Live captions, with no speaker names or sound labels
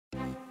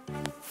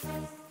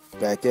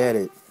Back at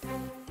it.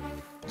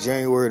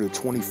 January the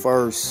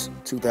 21st,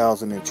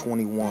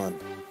 2021.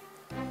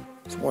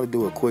 Just want to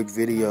do a quick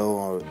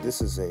video.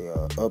 This is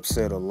a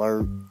upset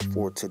alert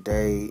for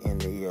today in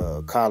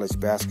the college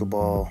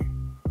basketball.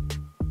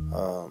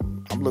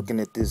 I'm looking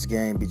at this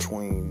game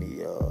between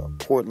the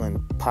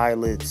Portland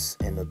Pilots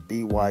and the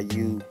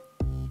BYU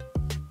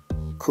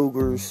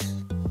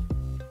Cougars.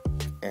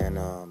 And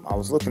I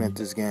was looking at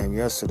this game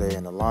yesterday,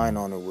 and the line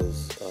on it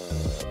was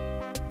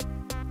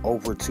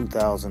over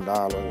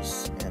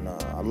 $2,000. And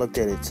I looked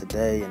at it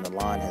today, and the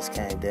line has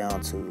came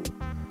down to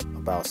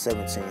about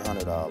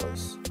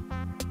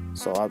 $1,700.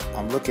 So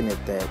I'm looking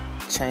at that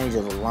change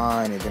of the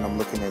line, and then I'm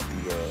looking at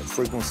the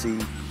frequency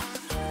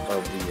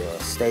of the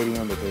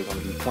stadium that they're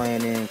going to be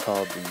playing in,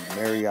 called the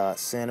Marriott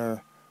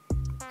Center.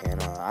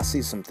 And I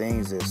see some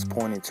things that's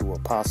pointing to a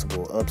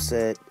possible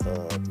upset.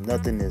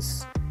 Nothing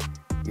is,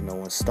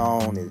 in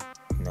stone.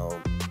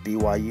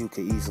 BYU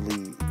could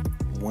easily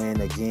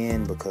win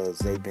again because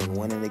they've been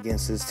winning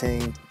against this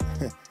team.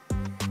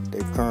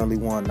 They've currently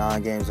won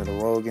 9 games in a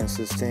row against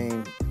this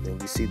team. Then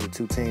we see the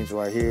two teams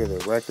right here, their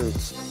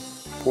records.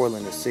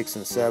 Portland is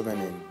 6-7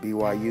 and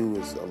BYU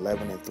is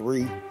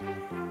 11-3.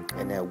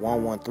 And that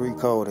 113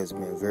 code has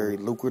been very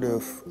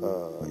lucrative.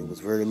 It was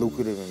very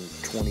lucrative in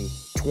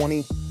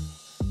 2020,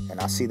 and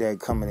I see that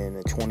coming in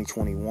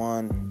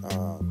 2021.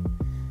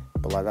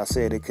 But like I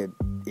said, it could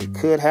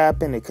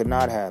happen, it could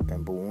not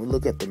happen. But when we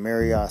look at the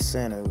Marriott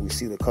Center, we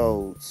see the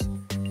codes.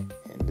 And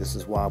this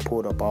is why I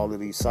pulled up all of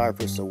these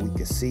ciphers so we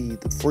can see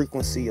the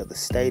frequency of the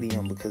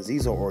stadium, because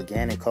these are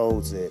organic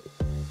codes that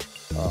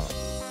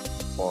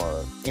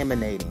are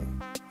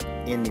emanating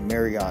in the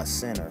Marriott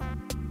Center.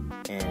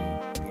 And,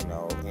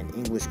 in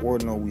English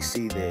ordinal, we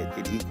see that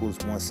it equals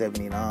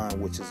 179,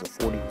 which is a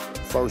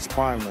 41st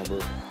prime number.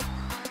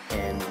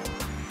 And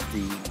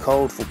the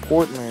code for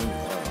Portland,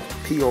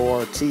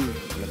 PORT,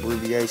 an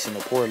abbreviation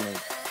of Portland,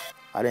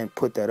 I didn't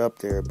put that up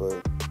there,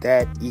 but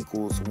that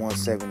equals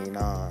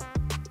 179,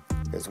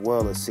 as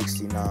well as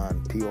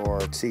 69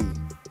 PORT.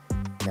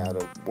 Now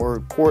the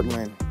word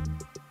Portland,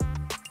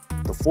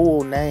 the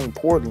full name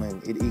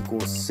Portland, it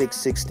equals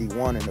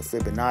 661 in the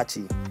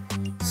Fibonacci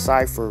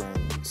cipher,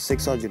 and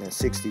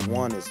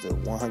 661 is the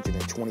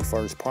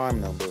 121st prime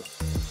number,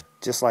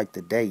 just like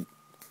the date.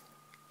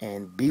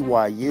 And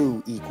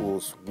BYU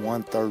equals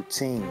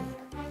 113,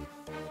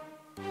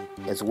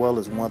 as well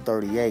as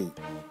 138,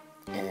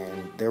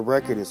 and their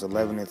record is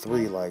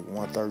 11-3, like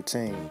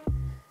 113.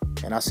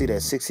 And I see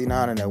that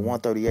 69 and that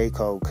 138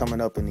 code coming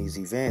up in these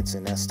events,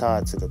 and that's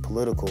tied to the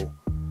political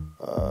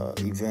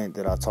event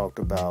that I talked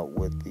about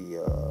with the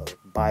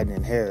Biden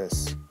and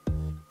Harris.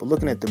 But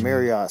looking at the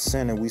Marriott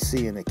Center, we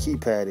see in the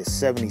keypad is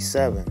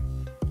 77,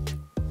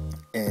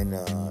 and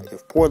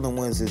if Portland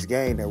wins this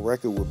game, their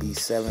record will be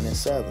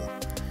 7-7.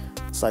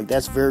 It's like,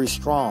 that's very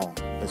strong.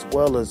 As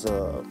well as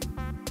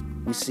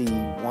we see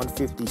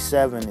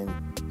 157 in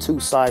 2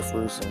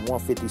 ciphers, and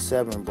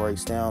 157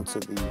 breaks down to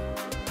the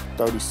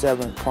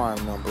 37th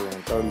prime number,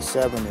 and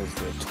 37 is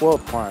the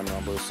 12th prime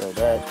number. So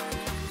that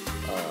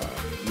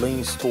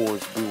leans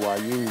towards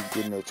BYU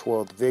getting their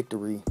 12th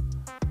victory.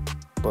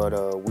 But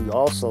we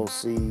also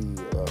see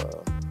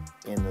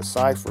in the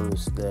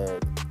ciphers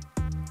that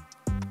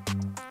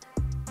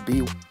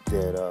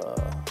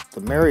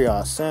the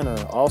Marriott Center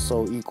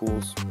also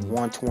equals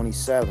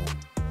 127.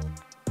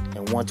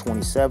 And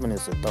 127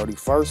 is the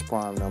 31st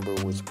prime number,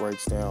 which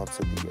breaks down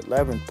to the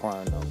 11th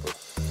prime number.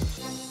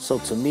 So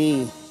to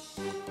me,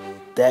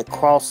 that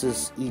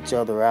crosses each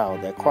other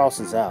out. That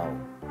crosses out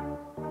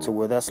to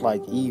where that's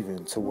like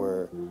even, to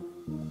where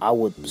I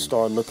would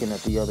start looking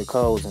at the other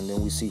codes. And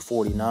then we see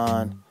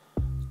 49.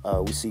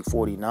 We see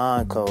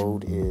 49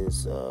 code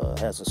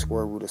has a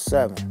square root of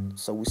 7.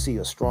 So we see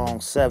a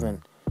strong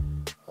 7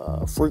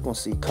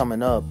 frequency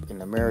coming up in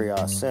the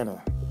Marriott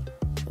Center.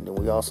 And then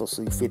we also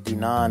see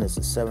 59 is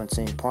the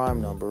 17th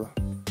prime number,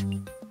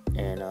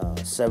 and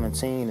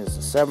 17 is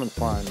the 7th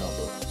prime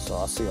number. So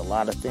I see a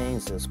lot of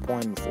things that's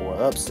pointing for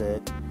an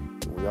upset.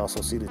 We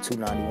also see the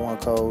 291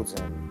 codes,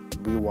 and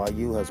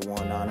BYU has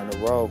won 9 in a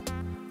row.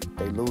 If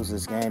they lose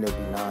this game, they'll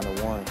be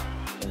 9-1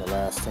 in the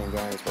last 10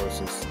 games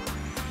versus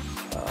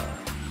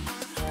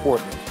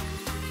Portland.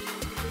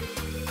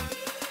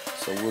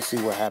 So we'll see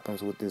what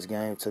happens with this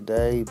game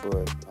today,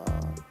 but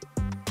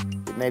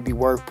it may be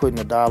worth putting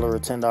 $1 or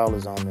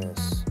 $10 on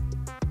this.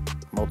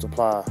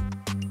 Multiply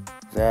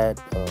that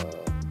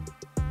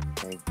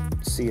and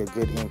see a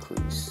good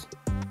increase,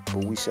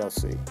 but we shall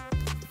see.